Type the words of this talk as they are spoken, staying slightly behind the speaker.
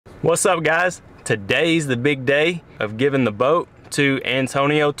What's up, guys? Today's the big day of giving the boat to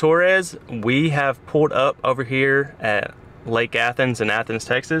Antonio Torres. We have pulled up over here at Lake Athens in Athens,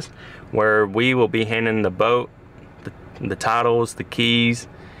 Texas, where we will be handing the boat, the titles, the keys,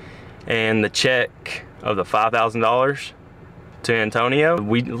 and the check of the $5,000 to Antonio.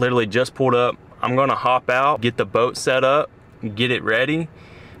 We literally just pulled up. I'm gonna hop out, get the boat set up, get it ready,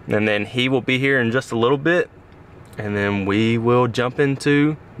 and then he will be here in just a little bit. And then we will jump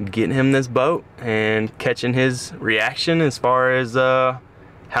into getting him this boat and catching his reaction as far as how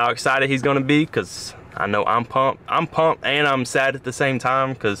excited he's gonna be, because I know I'm pumped. I'm pumped and I'm sad at the same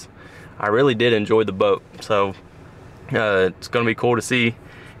time because I really did enjoy the boat. So it's gonna be cool to see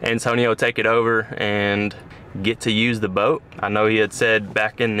Antonio take it over and get to use the boat. I know he had said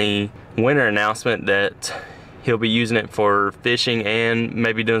back in the winter announcement that he'll be using it for fishing and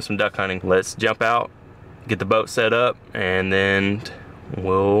maybe doing some duck hunting. Let's jump out, get the boat set up, and then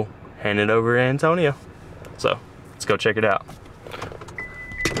we'll hand it over to Antonio. So let's go check it out.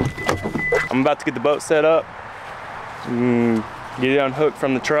 I'm about to get the boat set up, get it unhooked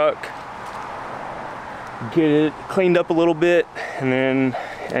from the truck, get it cleaned up a little bit, and then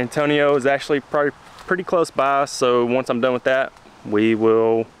Antonio is actually probably pretty close by, so once I'm done with that, we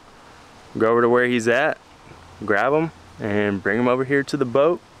will go over to where he's at, grab him, and bring him over here to the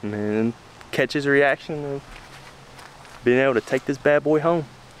boat, and then catch his reaction of being able to take this bad boy home.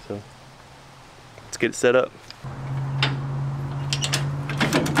 So let's get it set up.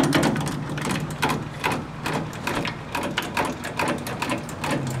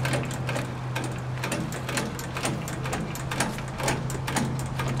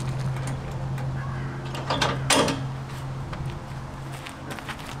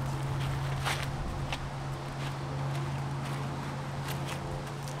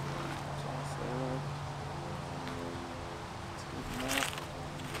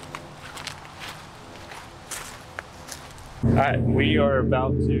 Alright, we are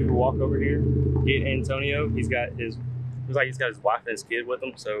about to walk over here, get Antonio. He's got his, looks like he's got his wife and his kid with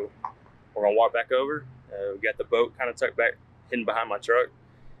him, so we're gonna walk back over. We got the boat kind of tucked back, hidden behind my truck,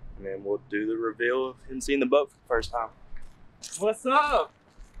 and then we'll do the reveal of him seeing the boat for the first time. What's up?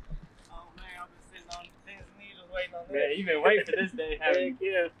 Oh man, I've been sitting on the pins and needles waiting on that. Man, you've been waiting for this day, haven't you? Heck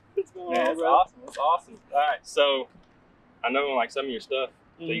yeah. What's going Man, on, it's bro? awesome, it's awesome. Alright, so I know like some of your stuff,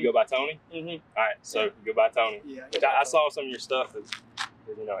 so you go by Tony? Alright, so you go by Tony. Yeah. Which I saw some of your stuff as,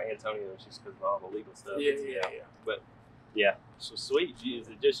 you know, Antonio, just because of all the legal stuff. Yeah. But yeah, so sweet. Is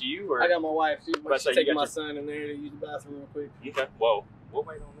it just you, or? I got my wife. She's you taking got my your- son in there to use the bathroom real quick. Okay. Whoa. We'll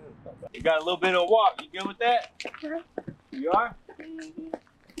wait on them. You got a little bit of walk. You good with that? You are?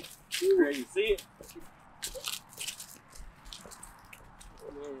 Ready to see it?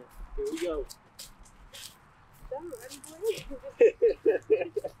 Oh, man. Here we go.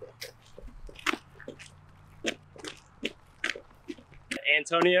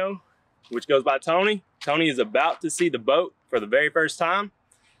 Antonio, which goes by Tony. Tony is about to see the boat for the very first time.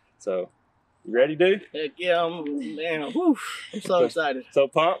 So, you ready, dude? Heck yeah, man. Whew, I'm so excited. So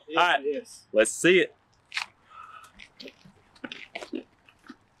pumped? Yes, All right, yes. let's see it.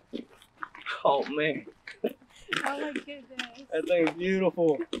 Oh man, Oh my goodness. that thing's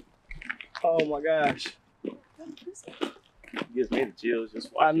beautiful. Oh my gosh. Gives me the chills just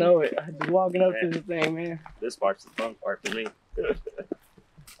I watching. know it. Just walking up Man. to this thing, man. This part's the fun part for me.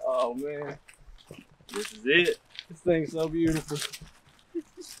 Oh man, This is it. this thing's so beautiful.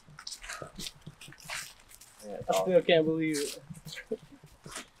 Yeah, it's I awesome. still can't believe it.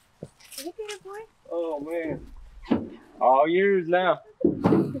 Look at it, boy. Oh man. All yours now.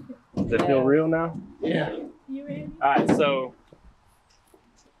 Does it feel real now? Yeah. You ready? All right, so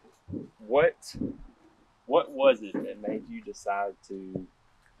what was it that made you decide to,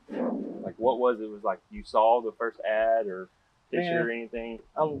 like, what was it? Was like you saw the first ad or picture Man. or anything,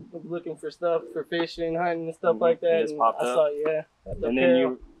 I'm looking for stuff for fishing, hunting, and stuff Mhm. like that. And it's And popped I up. saw, the and then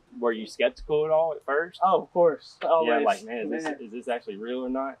apparel. were you skeptical at all at first? Oh, of course. Always. Yeah, like, man, is this actually real or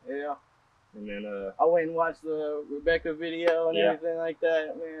not? Yeah. And then I went and watched the Rebecca video and Yeah. everything like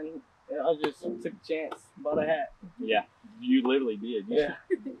that, man. I just took a chance, bought a hat. yeah, you literally did. Yeah.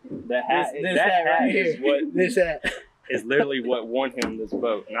 That hat, This that hat right is here. what This hat. is literally what won him this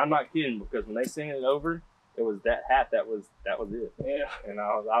boat. And I'm not kidding, because when they sent it over, it was that hat that was it. Yeah. And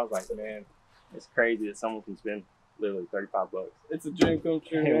I was like, man, it's crazy that someone can spend literally $35 It's a dream come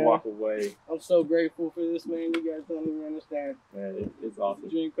true, and man. walk away. I'm so grateful for this, man. You guys don't even understand. Man, it's It's a awesome.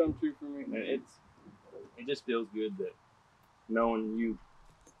 dream come true for me. And it just feels good that knowing you,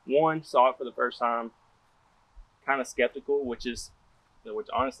 one, saw it for the first time, kind of skeptical, which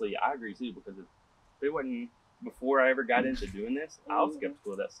honestly I agree too, because if it wasn't before I ever got into doing this, I was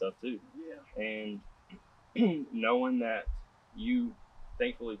skeptical of that stuff too. Yeah. And knowing that you,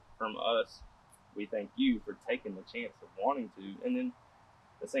 thankfully from us, we thank you for taking the chance of wanting to, and then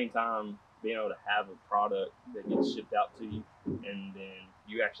at the same time being able to have a product that gets shipped out to you, and then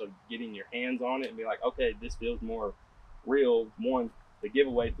you actually getting your hands on it and be like, okay, this feels more real. One, the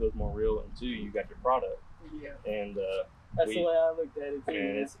giveaway feels more real, and two, you got your product. Yeah. And that's the way I looked at it too.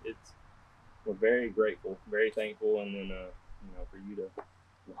 And it's we're very grateful, very thankful, and then for you to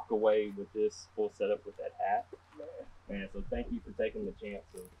walk away with this full setup with that hat. Man, so thank you for taking the chance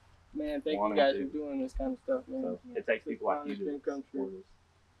of. Man, thank you guys for doing this kind of stuff, man. So it takes people like you to support us.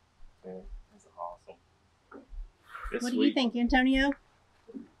 Man, that's awesome. What do you think, Antonio?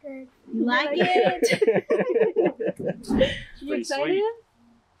 Good. You like it? You excited?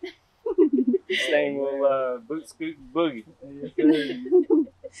 This thing will boot, scoot, and boogie.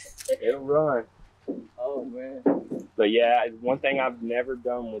 It'll run. Oh man. But yeah, one thing I've never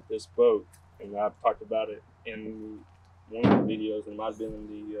done with this boat, and I've talked about it in one of the videos, and it might have been in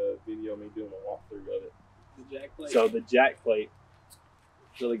the video of me doing a walkthrough of it. The jack plate. So the jack plate.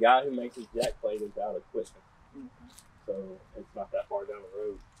 So the guy who makes his jack plate is out of equipment. So it's not that far down the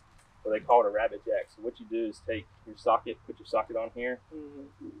road. So they call it a rabbit jack. So what you do is take your socket, put your socket on here,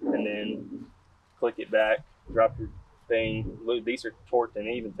 and then click it back, drop your thing. These are torqued, and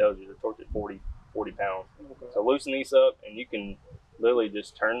it even tells you they're torqued at 40 pounds. So loosen these up, and you can literally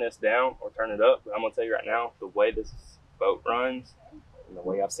just turn this down or turn it up. But I'm gonna tell you right now, the way this boat runs, and the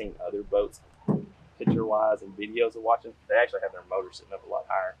way I've seen other boats picture-wise and videos of watching, they actually have their motor sitting up a lot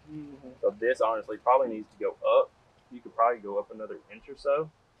higher. So this honestly probably needs to go up. You could probably go up another inch or so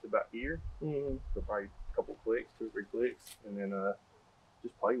to about here. So probably a couple clicks, 2 or 3 clicks, and then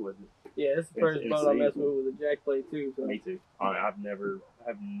just play with it. Yeah, it's the first boat I messed with a jack plate too. So. Me too. I've never,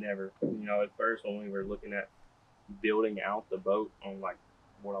 at first when we were looking at building out the boat on like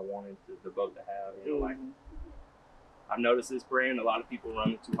what I wanted the boat to have, like I've noticed this brand, a lot of people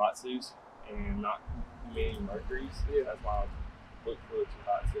run the Tohatsus and not many Mercuries. Yeah. That's why I looked for the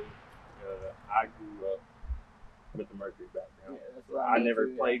Tohatsu. I grew up with the Mercury background. Yeah, I never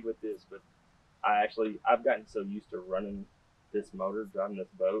played with this, but I've gotten so used to running this motor, driving this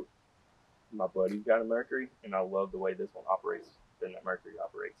boat. My buddy's got a Mercury, and I love the way this one operates than that Mercury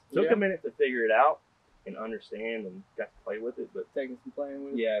operates. Took a minute to figure it out and understand, and got to play with it, but taking some playing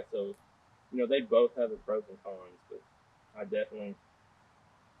with it. Yeah, so they both have their pros and cons, but I definitely,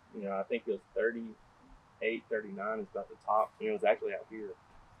 I think it was 38, 39 is about the top, and it was actually out here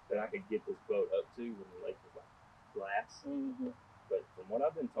that I could get this boat up to when the lake was like glass. But from what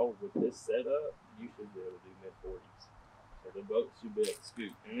I've been told, with this setup, you should be able to do mid-40s. So the boat should be able to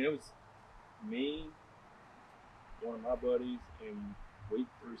scoot. And it was me, one of my buddies, and we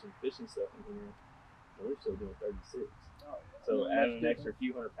threw some fishing stuff in here, and we're still doing 36. So adding an extra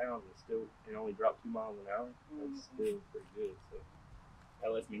few hundred pounds and only dropped 2 miles an hour, that's still pretty good. So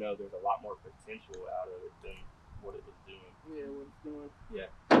that lets me know there's a lot more potential out of it than what it was doing. Yeah, what it's doing. Yeah.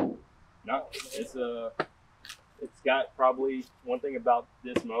 It's got probably one thing about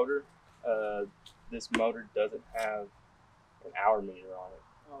this motor. This motor doesn't have an hour meter on it.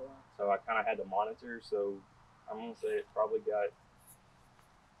 Oh, wow. So I kind of had to monitor. So I'm gonna say it probably got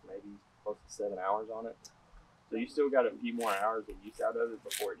maybe close to 7 hours on it. So you still got a few more hours of use out of it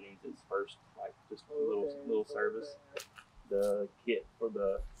before it needs its first, like, just little service. The kit for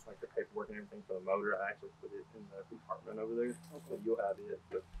the paperwork and everything for the motor, I actually put it in the compartment over there. So you'll have it.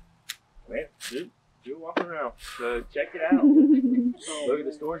 But man, do a walk around. So check it out. Look at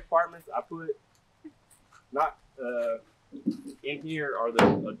the storage compartments. I put not in here are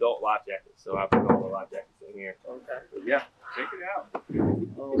the adult life jackets. So I put all the life jackets in here. Okay. But yeah, check it out.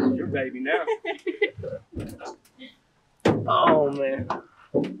 Oh, it's your baby now. Oh man.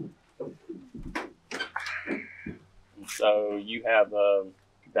 So you have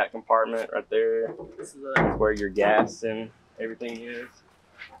that compartment right there. This is where your gas and everything is.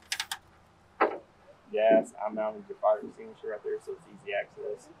 Gas, I mounted your fire extinguisher right there, so it's easy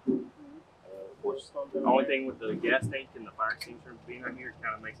access. Of course, the only thing with the gas tank and the fire extinguisher being right here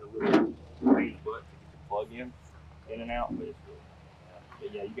kind of makes it a little pain in the butt to get the plug in and out, but it's really,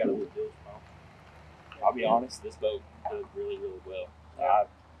 but yeah, you got a little bilge pump. I'll be honest, this boat does really, really well. I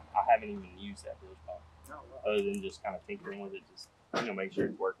haven't even used that bilge pump. Other than just kind of tinkering with it, just make sure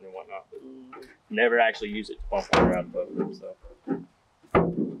it's working and whatnot. But never actually use it to pump water out of the boat, so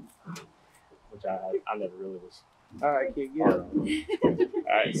which I never really was. All right, kid, get up.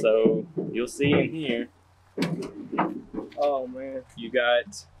 All right, so you'll see in here. Oh man, you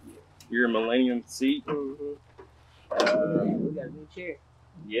got your Millennium seat. We got a new chair.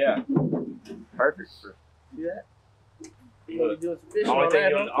 Yeah, perfect for See that? You Look, gonna be doing some fishing The on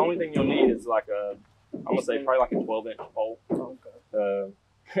that, the only thing you'll need is like I'm gonna say probably like a 12-inch pole. Okay.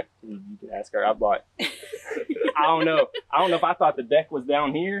 You can ask her. I'm like, I don't know if I thought the deck was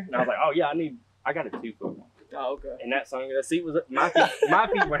down here, and I was like, oh yeah, I got a 2-foot one. Oh, okay. And that song, the seat was my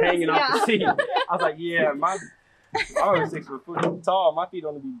feet were hanging off the seat. I was like, yeah, I was 6 foot tall. My feet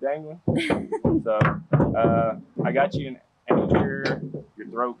only be dangling. So I got you an anchor, your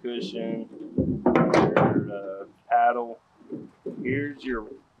throw cushion, your paddle. Here's your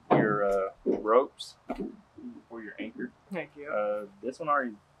ropes for your anchor. Thank you. This one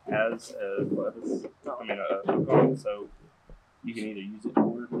already has a hook on it, so you can either use it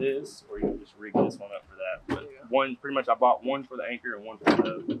for this or you can just rig this one up for that. But pretty much I bought one for the anchor and one for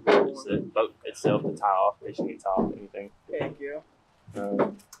the boat itself to tie off, in case you need to tie off anything. Thank you.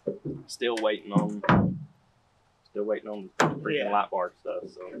 Still waiting on the freaking light bar stuff,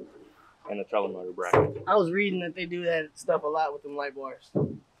 so, and the trolling motor bracket. I was reading that they do that stuff a lot with them light bars.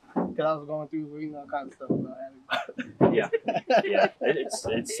 Because I was going through reading all kinds of stuff about having. Yeah.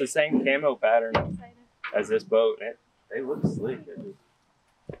 It's the same camo pattern as this boat. They look slick.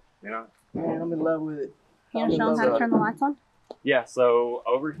 Man, I'm in love with it. You want to show them how to turn the lights on? Yeah, so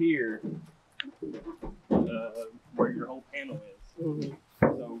over here, where your whole panel is. Mm-hmm.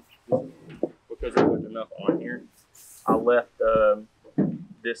 So because there wasn't enough on here, I left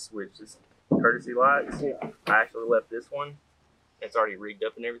this switch, this courtesy lights. Yeah. I actually left this one. It's already rigged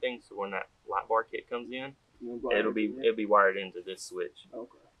up and everything, so when that light bar kit comes in, it'll be wired into this switch.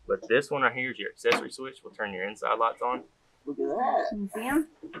 Okay. But this one right here is your accessory switch. Will turn your inside lights on. Look at that. Can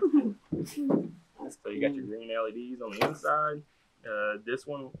you see them? So you got your green LEDs on the inside. This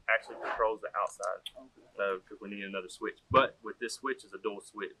one actually controls the outside because we need another switch. But with this switch is a dual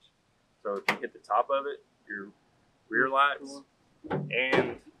switch. So if you hit the top of it, your rear lights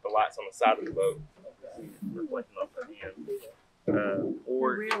and the lights on the side of the boat reflecting off the end.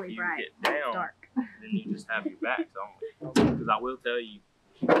 Or They're really if you bright. get down, Dark. then you just have your backs on. Because I will tell you,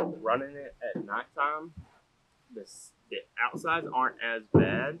 running it at nighttime, the outsides aren't as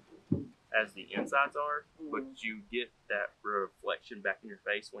bad as the insides are, but you get that reflection back in your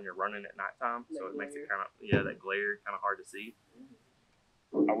face when you're running at nighttime, so it makes it that glare kind of hard to see.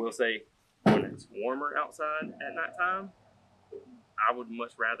 I will say, when it's warmer outside at nighttime, I would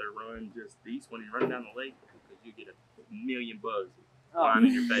much rather run just these when you're running down the lake, because you get a million bugs flying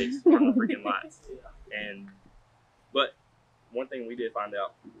in your face from the freaking lights. But one thing we did find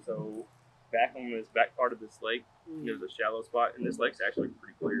out, so back on this back part of this lake, there's a shallow spot, and this lake's actually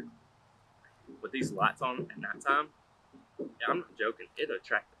pretty clear. With these lights on at nighttime, I'm not joking, it'll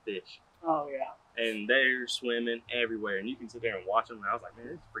attract the fish. Oh, yeah. And they're swimming everywhere, and you can sit there and watch them. And I was like, man,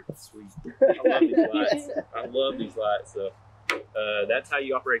 this is freaking sweet. I love these lights. I love these lights. So that's how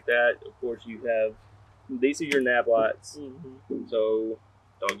you operate that. Of course, you have, these are your nav lights. So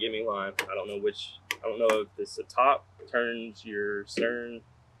don't get me lying. I don't know if this the top turns your stern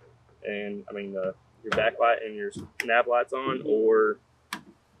and your backlight and your nav lights on, or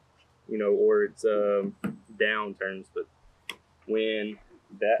it's down turns. But when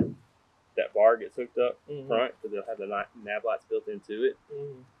that bar gets hooked up front, because they'll have the nav lights built into it,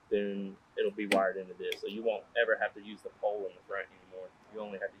 then it'll be wired into this. So you won't ever have to use the pole in the front anymore. You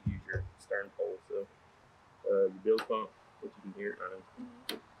only have to use your stern pole. So your bilge pump, which you can hear it running.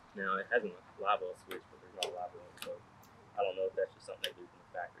 Now it has a live well switch, but there's not a live well, so I don't know if that's just something they do from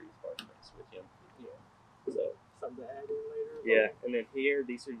the factory as far as the switch in. Yeah. So something to add in later. Yeah, and then here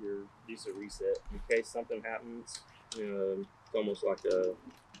these are reset in case something happens. It's almost like a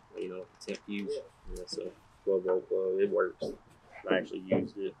temp fuse. So 12-volt plug. It works. I actually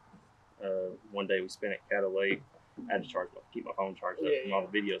used it. One day we spent at Cattle Lake. I had to keep my phone charged up from all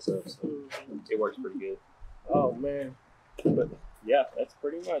the video stuff, so it works pretty good. Oh man. But yeah, that's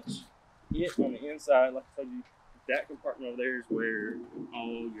pretty much it on the inside. Like I told you, that compartment over there is where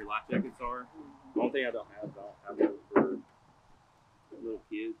all your life jackets are. The only thing I don't have those for little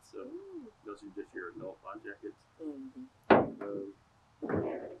kids, so those are just your adult life jackets. And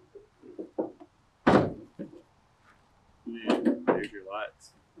then there's your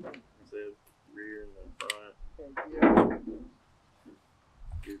lights. Like I said, rear and the front.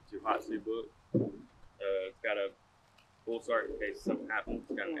 Your hot suit book. It's got a full start in case something happens.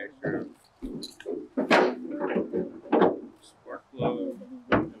 It's got an extra spark plug,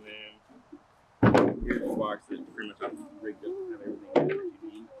 and then here's the box that pretty much I've rigged up to have everything that you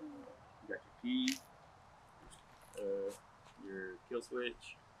need. You got your key, your kill switch,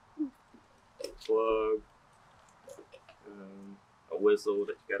 plug, a whistle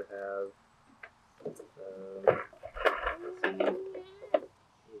that you gotta have,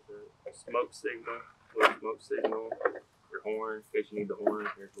 smoke signal. little smoke signal, your horn, in case you need the horn.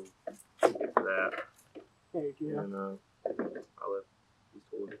 Here's a little ticket for that. Thank you. And I left these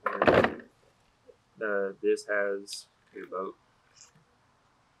tools in here. This has your boat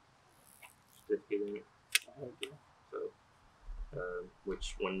certificate in it. Thank you. So,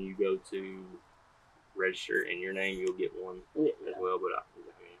 which when you go to register in your name, you'll get one as well. But I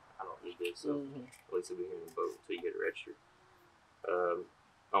mean, I don't need this, so at least it'll be here in the boat until you get it registered.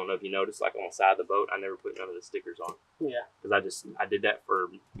 I don't know if you noticed, like on the side of the boat, I never put none of the stickers on. Yeah. Because I did that for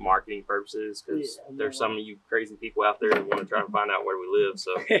marketing purposes. Because there's some of you crazy people out there that want to try to find out where we live.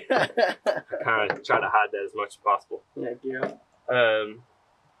 So I kind of try to hide that as much as possible. Thank you.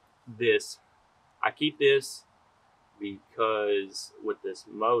 I keep this because with this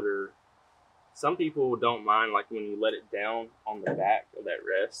motor, some people don't mind like when you let it down on the back of that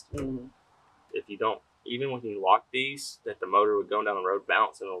rest. If you don't, even when you lock these, that the motor would go down the road,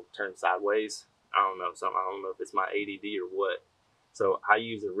 bounce, and it'll turn sideways. I don't know if it's my ADD or what. So I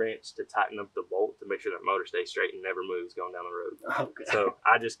use a wrench to tighten up the bolt to make sure that motor stays straight and never moves going down the road. Okay. So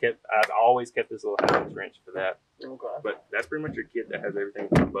I've always kept this little Havoc wrench for that. Okay. But that's pretty much your kit that has everything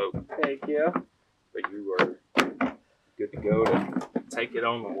for the boat. Thank you. But you are good to go to take it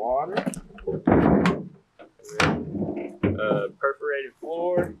on the water. Perforated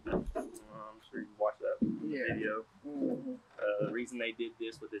floor. I'm sure you watched that video. The reason they did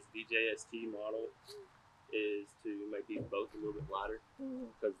this with this DJST model is to make these boats a little bit lighter,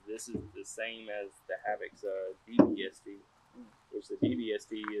 because this is the same as the Havoc's DBST, which the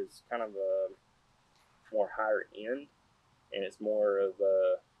DBST is kind of a more higher end, and it's more of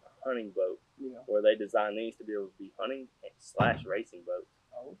a hunting boat, where they designed these to be able to be hunting / racing boats.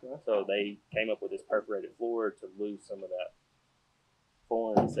 So they came up with this perforated floor to lose some of that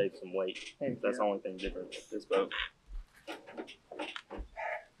form and save some weight. That's the only thing different with this boat.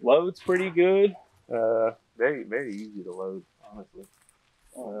 Load's pretty good. Very, very easy to load, honestly.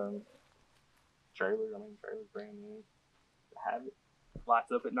 Trailer's brand new. Havoc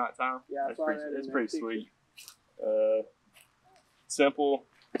lights up at nighttime. Yeah, that's pretty sweet. Simple.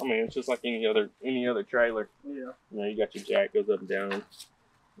 I mean, it's just like any other trailer. Yeah. You got your jack, goes up and down.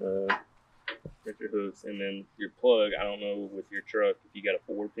 Got your hooks, and then your plug. I don't know with your truck if you got a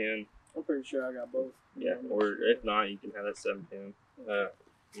 4-pin. I'm pretty sure I got both. Yeah, or if not, you can have that 7-pin.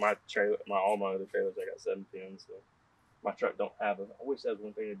 All my other trailers, I got 7 pins. So my truck don't have it. I wish that was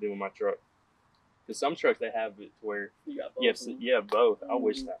one thing to do with my truck. Because some trucks they have it to where you got both. Both. I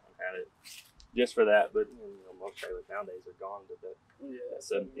wish that one had it just for that. But most trailers nowadays are gone to that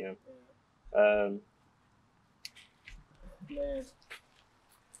 7-pin. Man,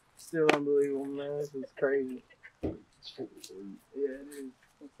 still unbelievable, man. This is crazy. It's freaking sweet. Yeah, it is.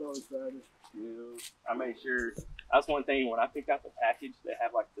 I'm so excited. I made sure. That's one thing when I picked out the package. They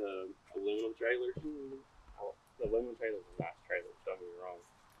have like the aluminum trailers. The aluminum trailers are nice trailers. Don't get me wrong.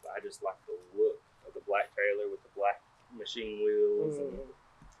 But I just like the look of the black trailer with the black machine wheels.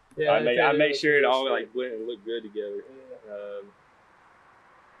 And I made sure it all like went and looked good together.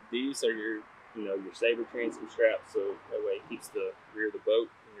 These are your saber transom straps, so that way it keeps the rear of the boat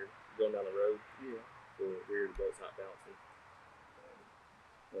when you're going down the road. So the rear of the boat's not bouncing.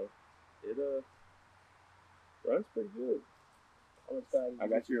 It runs pretty good. I'm excited. I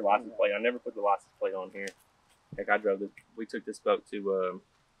got your license plate. I never put the license plate on here. Heck, I drove this. We took this boat to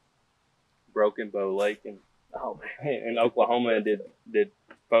Broken Bow Lake in Oklahoma and did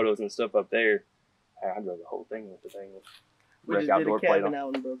photos and stuff up there. I drove the whole thing with the thing. We just did a cabin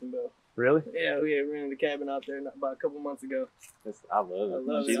out in Broken Bow. Really? Yeah, we had rented a cabin out there about a couple months ago. I love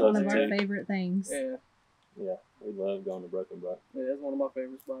it. It's one of our favorite things. Yeah. Yeah, we love going to Broken Bow. Yeah, that's one of my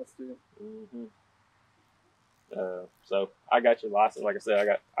favorite spots too. So I got your license. Like I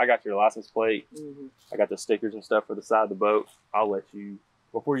said, I got your license plate. I got the stickers and stuff for the side of the boat. I'll let you,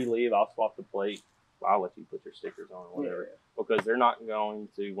 before you leave, I'll swap the plate. I'll let you put your stickers on or whatever. Because they're not going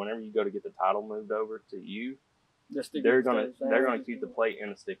to, whenever you go to get the title moved over to you, they're gonna keep the plate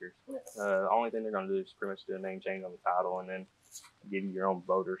and the stickers. The only thing they're gonna do is pretty much do a name change on the title and then give you your own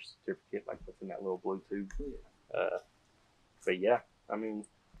boater certificate, like what's in that little blue tube. But yeah, I mean,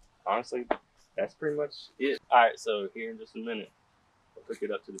 honestly, that's pretty much it. All right, so here in just a minute, we'll hook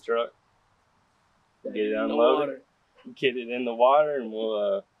it up to the truck, get it unloaded, get it in the water, and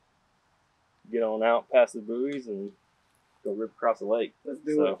we'll get on out past the buoys and go rip across the lake. Let's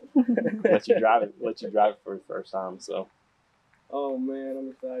do it. Let you drive it for the first time. So. Oh man, I'm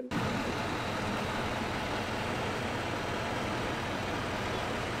excited.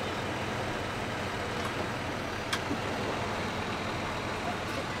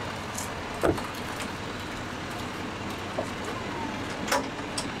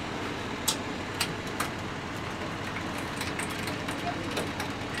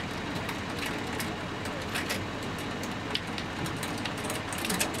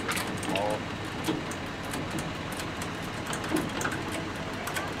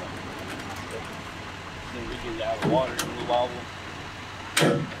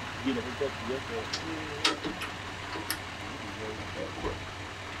 Get it hooked up to your phone.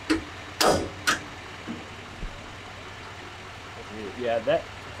 Yeah, that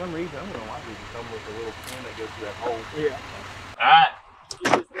for some reason I don't know why they come with a little pin that goes through that hole. Yeah. All right.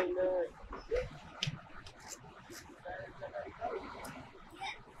 Get this thing done.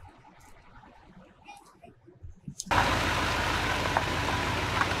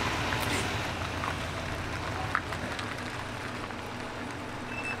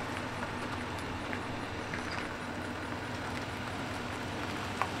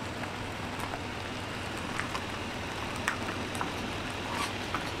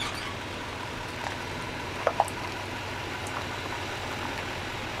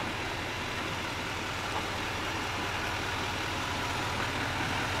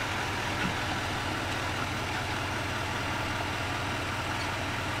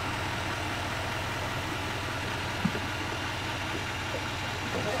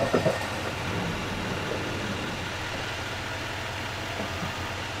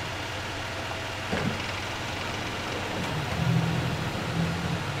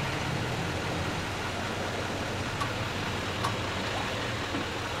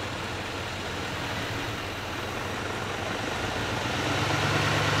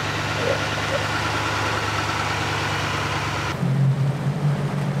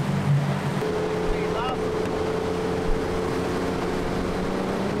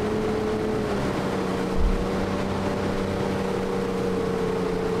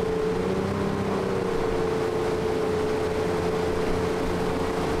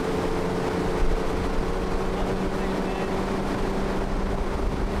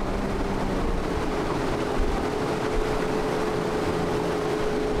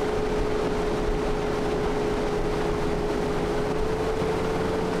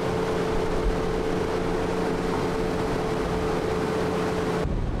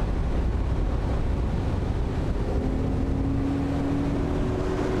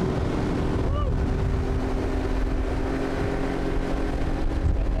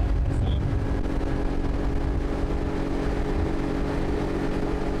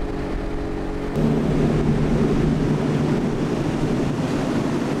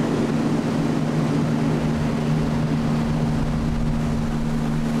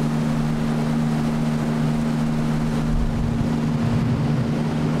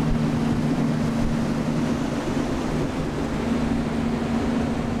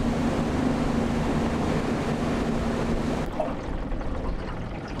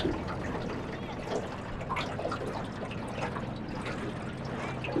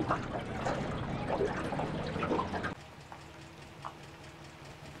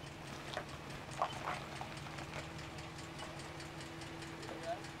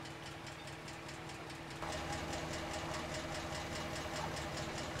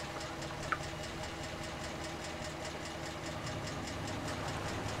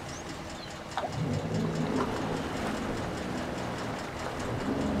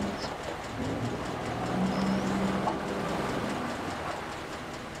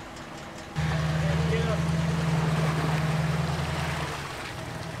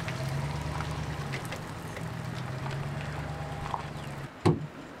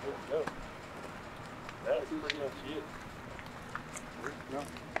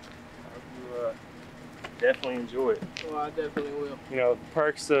 Definitely enjoy it. Well, I definitely will. You know, the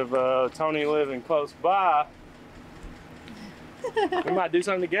perks of Tony living close by. We might do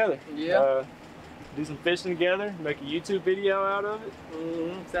something together. Yeah. Do some fishing together, make a YouTube video out of it.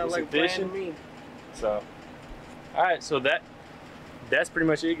 Sounds like a plan to me. So, all right, so that's pretty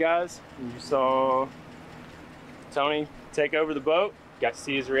much it, guys. You saw Tony take over the boat, got to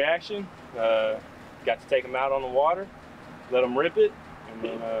see his reaction, got to take him out on the water, let him rip it, and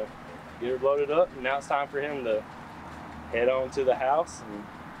then get her loaded up. And now it's time for him to head on to the house and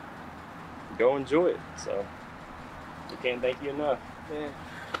go enjoy it. So we can't thank you enough. Yeah.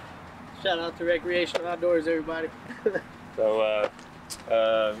 Shout out to Recreational Outdoors, everybody. So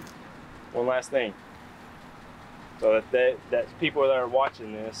one last thing. So that people that are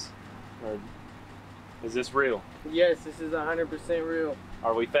watching this, is this real? Yes, this is 100% real.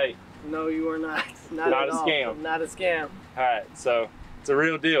 Are we fake? No, you are not. Not a at all. Scam. Not a scam. All right, so it's a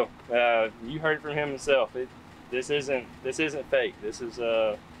real deal. You heard it from him himself. This isn't fake. This is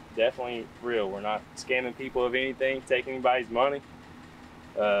definitely real. We're not scamming people of anything, taking anybody's money.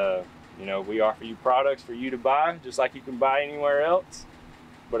 You know, we offer you products for you to buy, just like you can buy anywhere else,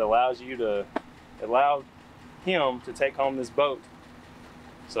 but allow him to take home this boat.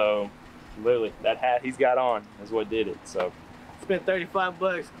 So literally, that hat he's got on is what did it. So spent 35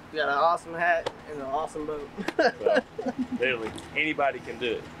 bucks, got an awesome hat and an awesome boat. So, literally, anybody can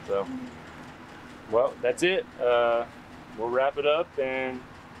do it. So, well, that's it. We'll wrap it up, and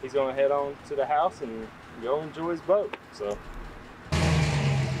he's gonna head on to the house and go enjoy his boat. So.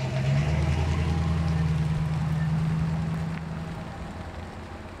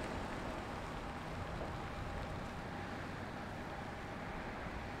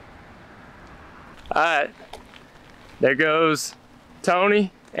 All right, there goes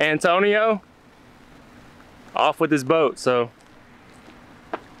Antonio, off with his boat. So,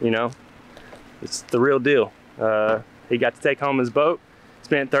 you know, it's the real deal. He got to take home his boat,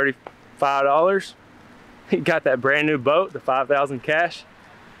 spent $35. He got that brand new boat, the 5,000 cash,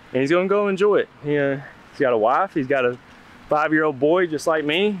 and he's gonna go enjoy it. He's got a wife, he's got a 5-year-old boy just like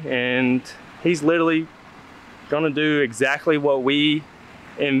me, and he's literally gonna do exactly what we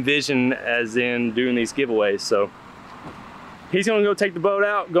envision as in doing these giveaways. So he's gonna go take the boat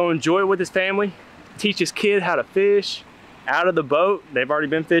out, go enjoy it with his family, teach his kid how to fish out of the boat. They've already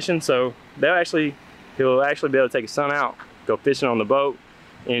been fishing, so he'll actually be able to take his son out, go fishing on the boat,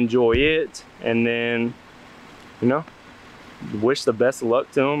 enjoy it, and then, you know, wish the best of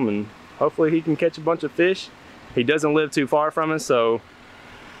luck to him, and hopefully he can catch a bunch of fish. He doesn't live too far from us, so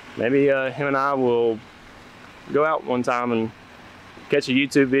maybe him and I will go out one time and catch a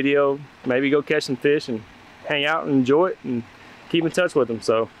YouTube video, maybe go catch some fish and hang out and enjoy it and keep in touch with them.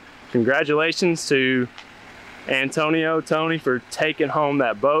 So congratulations to Tony for taking home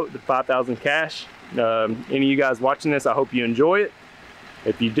that boat, the 5,000 cash. Any of you guys watching this, I hope you enjoy it.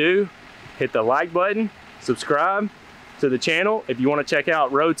 If you do, hit the like button, subscribe to the channel. If you want to check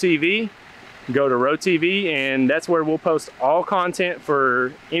out Row TV, go to Row TV, and that's where we'll post all content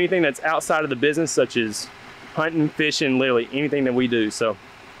for anything that's outside of the business, such as hunting, fishing, literally anything that we do. So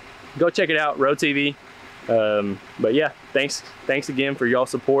go check it out, Row TV. But yeah, thanks again for y'all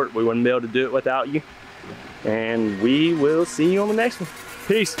support. We wouldn't be able to do it without you, and we will see you on the next one.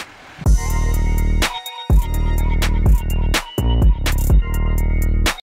 Peace.